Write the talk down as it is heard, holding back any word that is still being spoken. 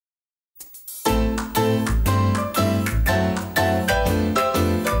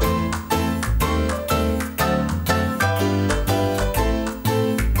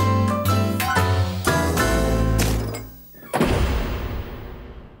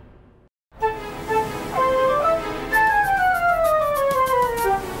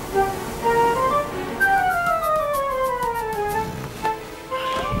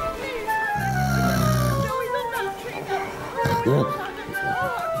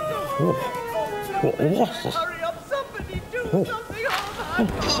Hurry up, somebody do something.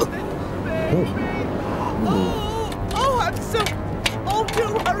 Oh, I'm so... Oh, do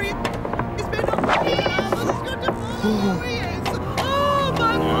hurry. He's been on the He's going to fall. Oh, he is. Oh,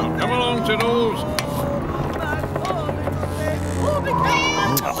 my God. Come along, Tiddles. Oh, be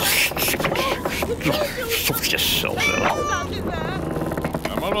careful. Sort yourself out.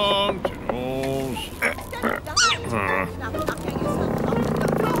 Come along, Tiddles.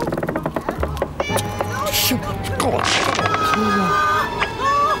 Go on.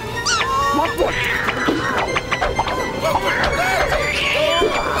 What?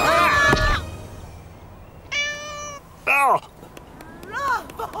 Oh.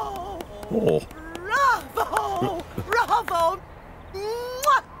 Bravo!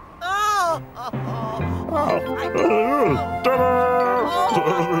 Mwah!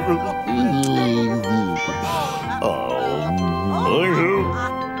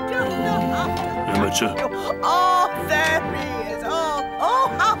 Amateur. Oh, there he is. Oh,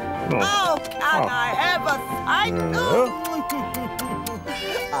 how can I ever thank you?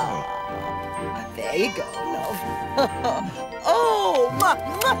 There you go, love.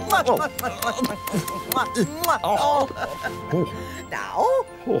 Now,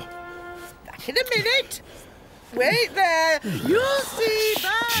 back in a minute. Wait there. You'll see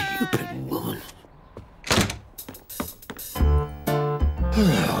that. Stupid woman.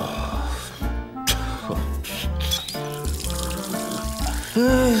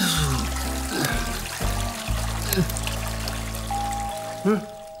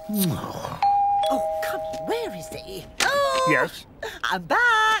 Oh, come on. Where is he? Oh, Yes? I'm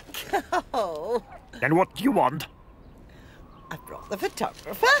back. Oh, And what do you want? I brought the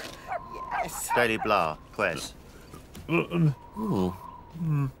photographer. Yes. Daily Blah, Quest.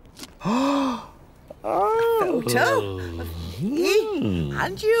 Photo of me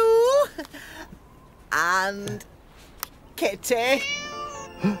and you and Kitty.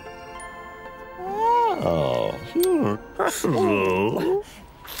 Oh, hello.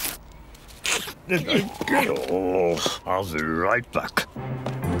 I'll be right back.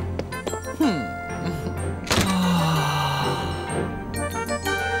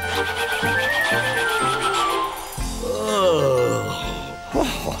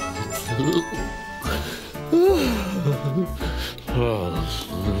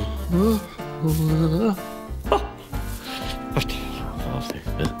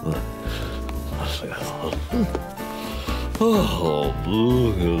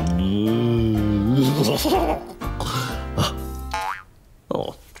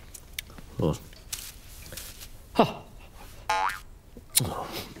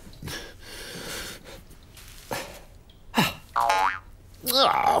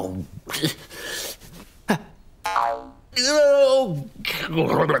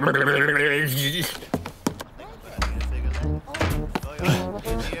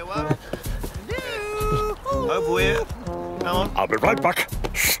 Over here. Come on. I'll be right back.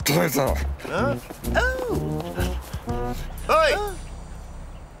 Stay there. Huh? Oh. Hey!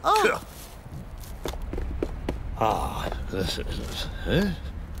 Oh. This is it.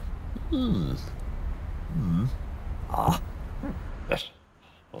 Yes.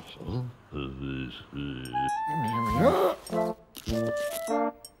 Also, this is...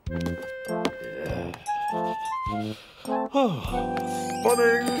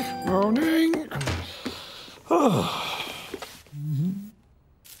 Morning. Morning.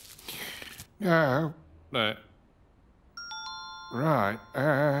 No. No. Right.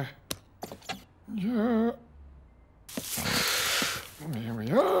 Yeah. Here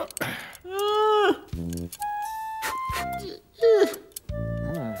we are.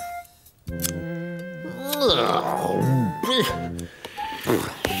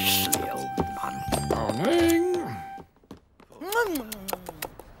 Morning.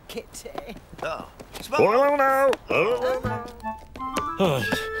 Kitty. Oh. Hello now. Hello now. Oh,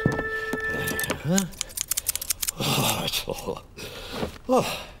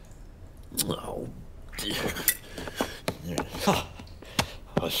 dear.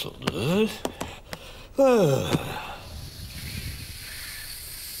 I saw that.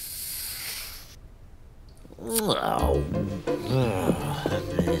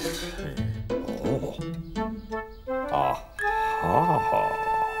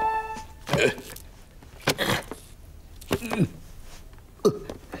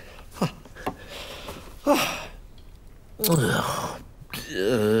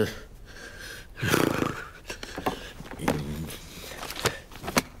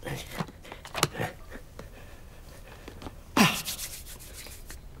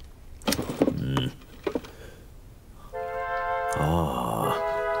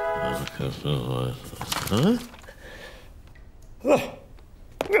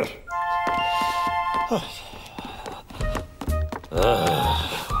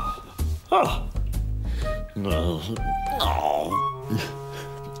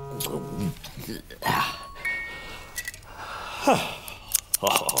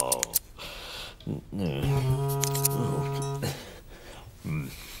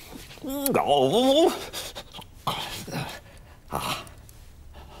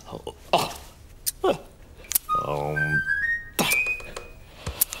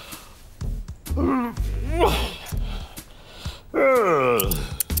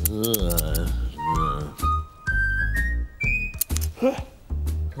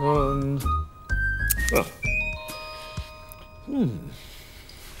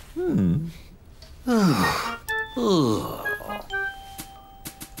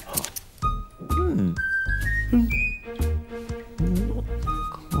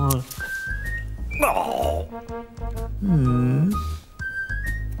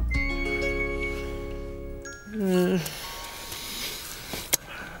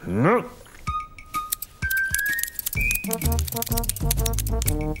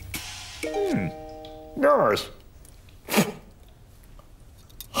 Nice.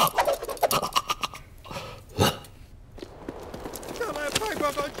 Come on, pipe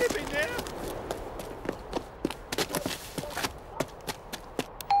up, I'll dip in there.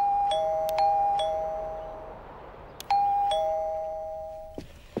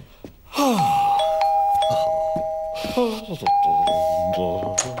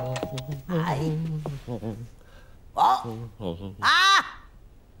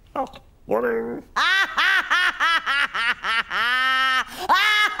 Oh, morning.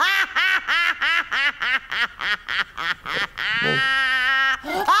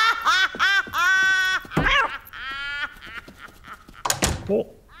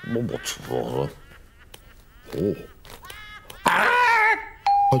 What's wrong?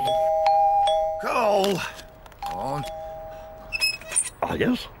 Cole! On. Ah,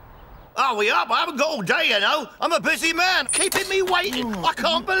 yes? Hurry up, I haven't got all day, you know. I'm a busy man, keeping me waiting. I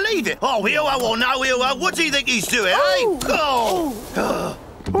can't believe it. Oh, hero or no hero, what do you think he's doing, eh? Cole!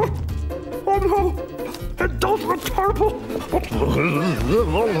 Oh no! It does look terrible!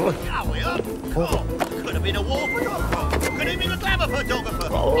 Hurry up! Cole! Could have been a war photographer. Could have been a glamour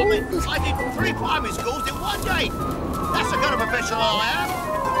photographer. I mean, I did 3 primary schools in one day. That's the kind of professional I am.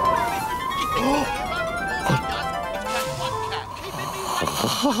 I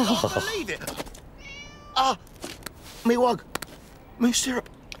can't believe it. Me wog. Me syrup.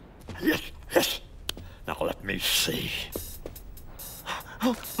 Yes, yes. Now let me see.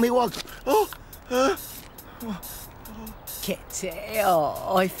 Oh, me wog. Kitty,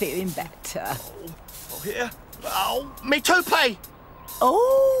 oh, I'm feeling better. Oh, here. Oh, me toupee.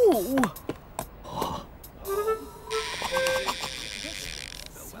 Oh!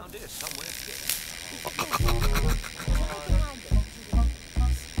 Around here somewhere.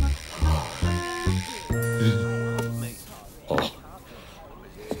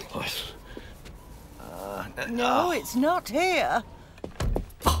 No, it's not here.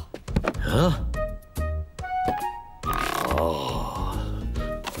 Huh? Oh.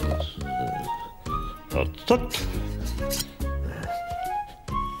 That's it.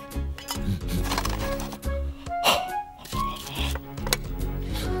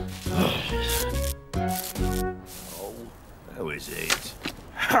 Who is it?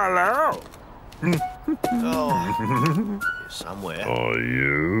 Hello. Oh, somewhere. Are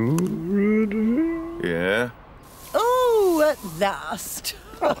you ready? Yeah. Oh, at last.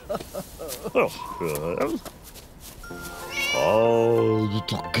 Oh, yes. Oh, the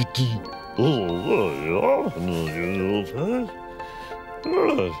talkity. Oh, yeah.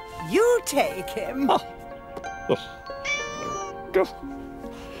 You take him. Just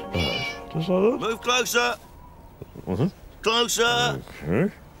like that. Move closer. Closer.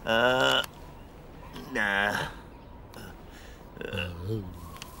 Okay. Nah.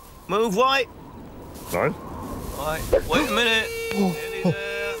 Move right. Right. Right. Wait a minute. Nearly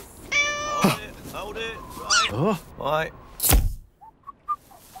there. Hold it. Right. Right. Right.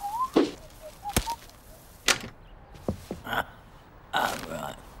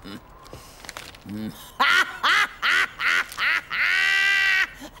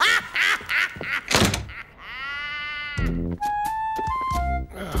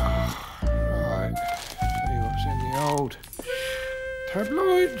 Right. See what's in the old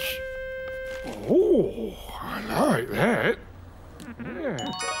tabloids. Oh, I like that. Yeah.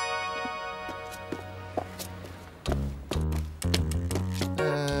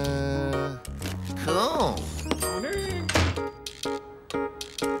 Cool. Morning.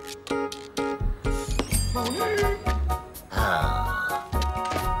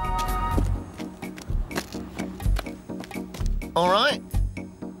 All right?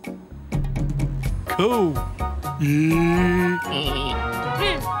 Cool.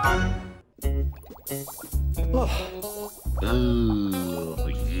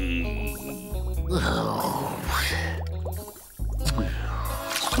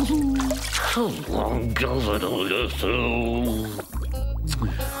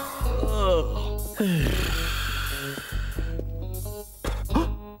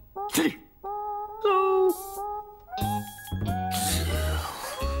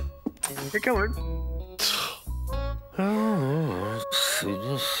 You're going. Oh, let's see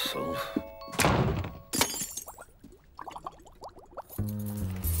this.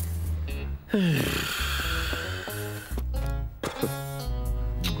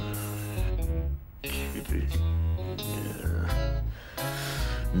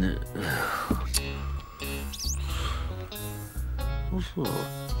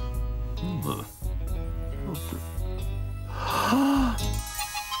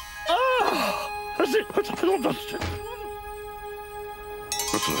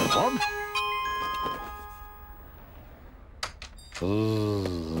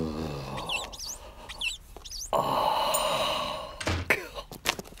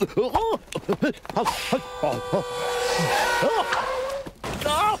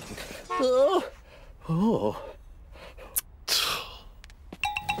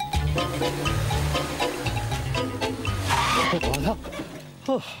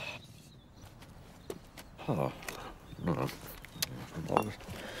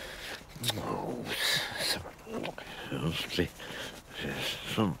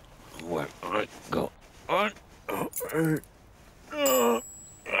 Somewhere I go.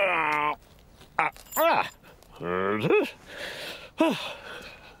 There it is.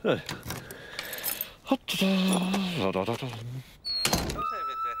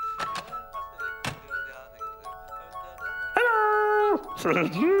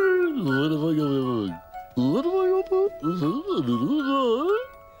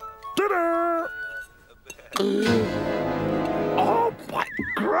 Oh my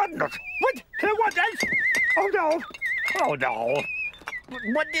goodness! What? What is? Oh no! Oh no!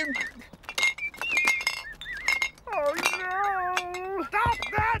 What did? Oh no! Stop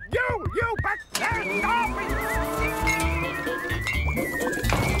that! You back there! Stop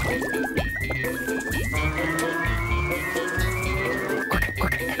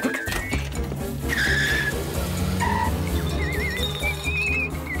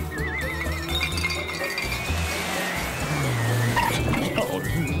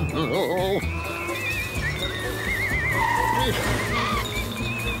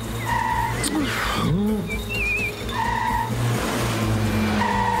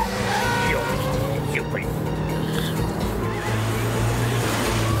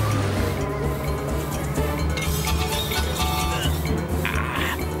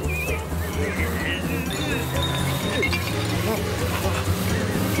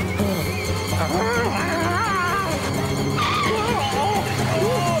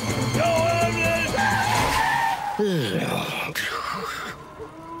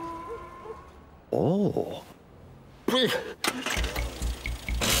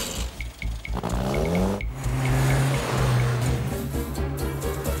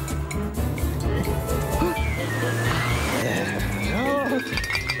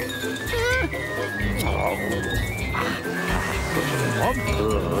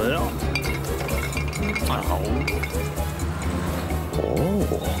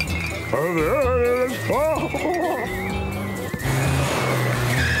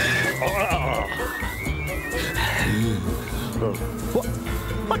Oh.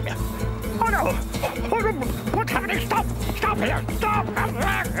 What? Oh no! What's happening? Stop! Stop here! Stop!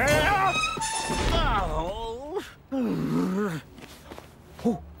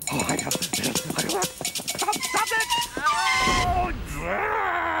 Oh! I got it! Stop! Stop it!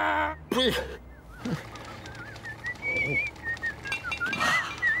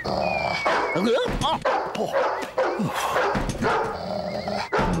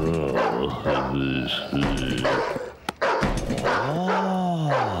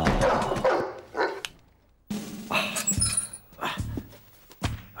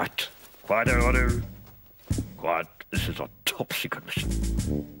 Quiet. This is a top secret mission.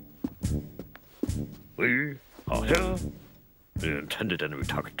 We are here. The intended enemy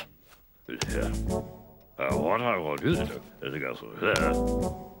target is here. What I want you to do is to go through here.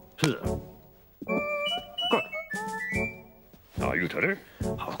 Good. Now you tell me.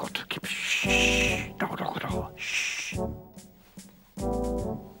 I've got to keep shh. No. Shh.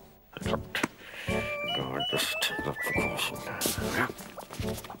 Except, just look for caution.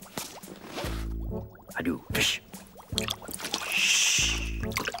 I do. Fish.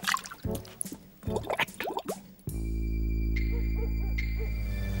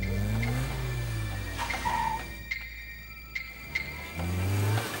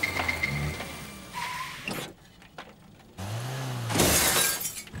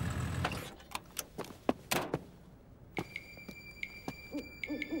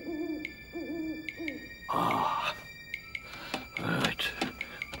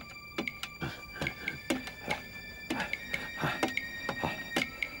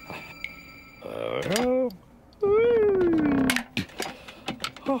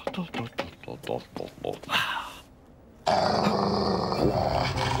 Look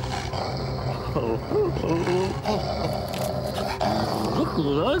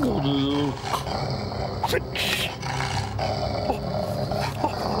what I'm gonna do.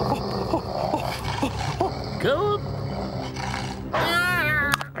 Go on.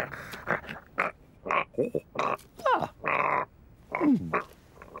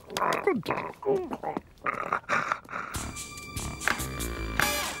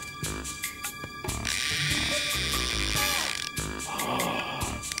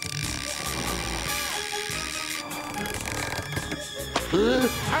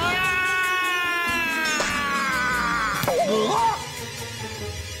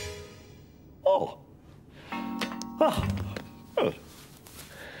 Oh. Ah. Oh.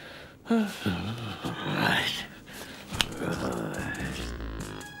 Right.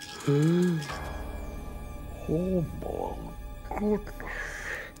 Oh my goodness.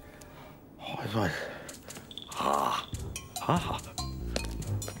 Oh,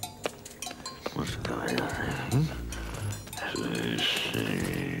 what's going on? Let's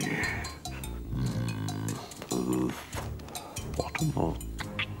see. What about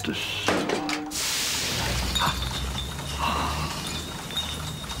this?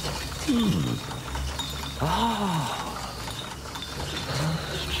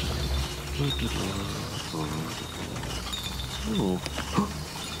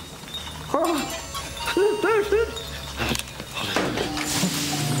 There's it!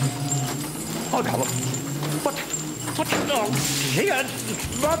 Oh no! What? No! Here!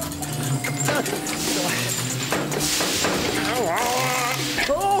 What?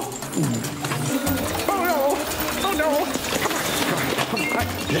 Oh! Oh no! Oh no!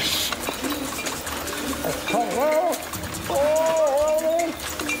 Yes! Oh! Oh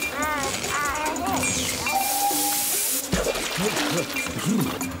no! Oh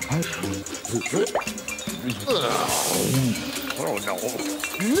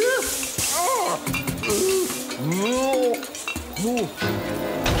my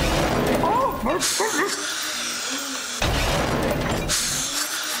goodness!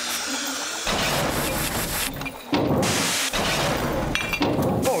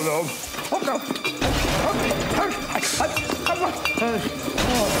 Oh no! Oh no! Oh no!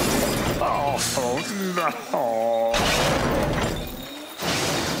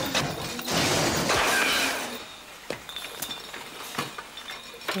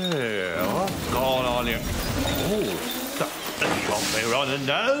 Hey, what's going on here? Oh, stop me running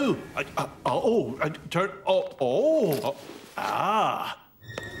now. Turn. Ah.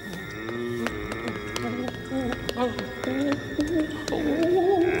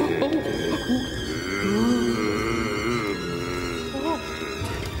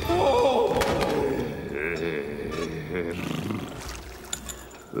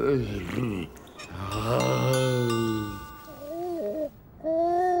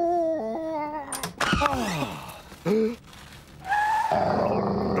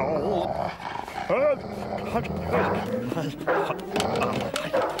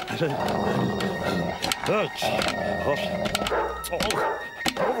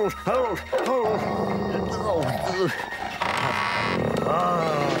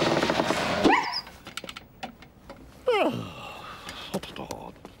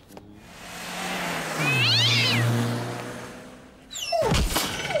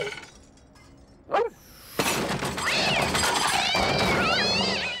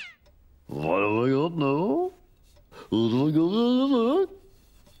 What have I got now? What have I got?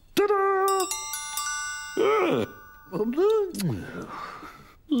 Ta-da!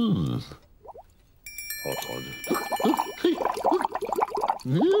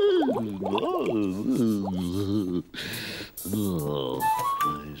 Oh, I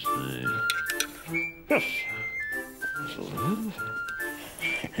see. Yes. So then.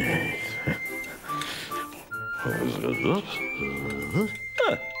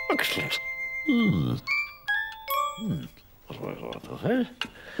 Excellent. What do I want to say?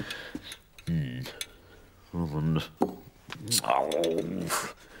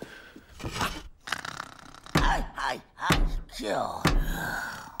 Sure.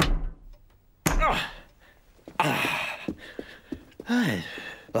 Hey,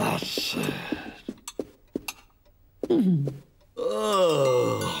 that's it.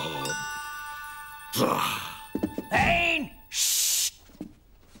 Pain! Shh!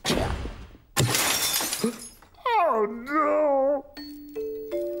 Oh no!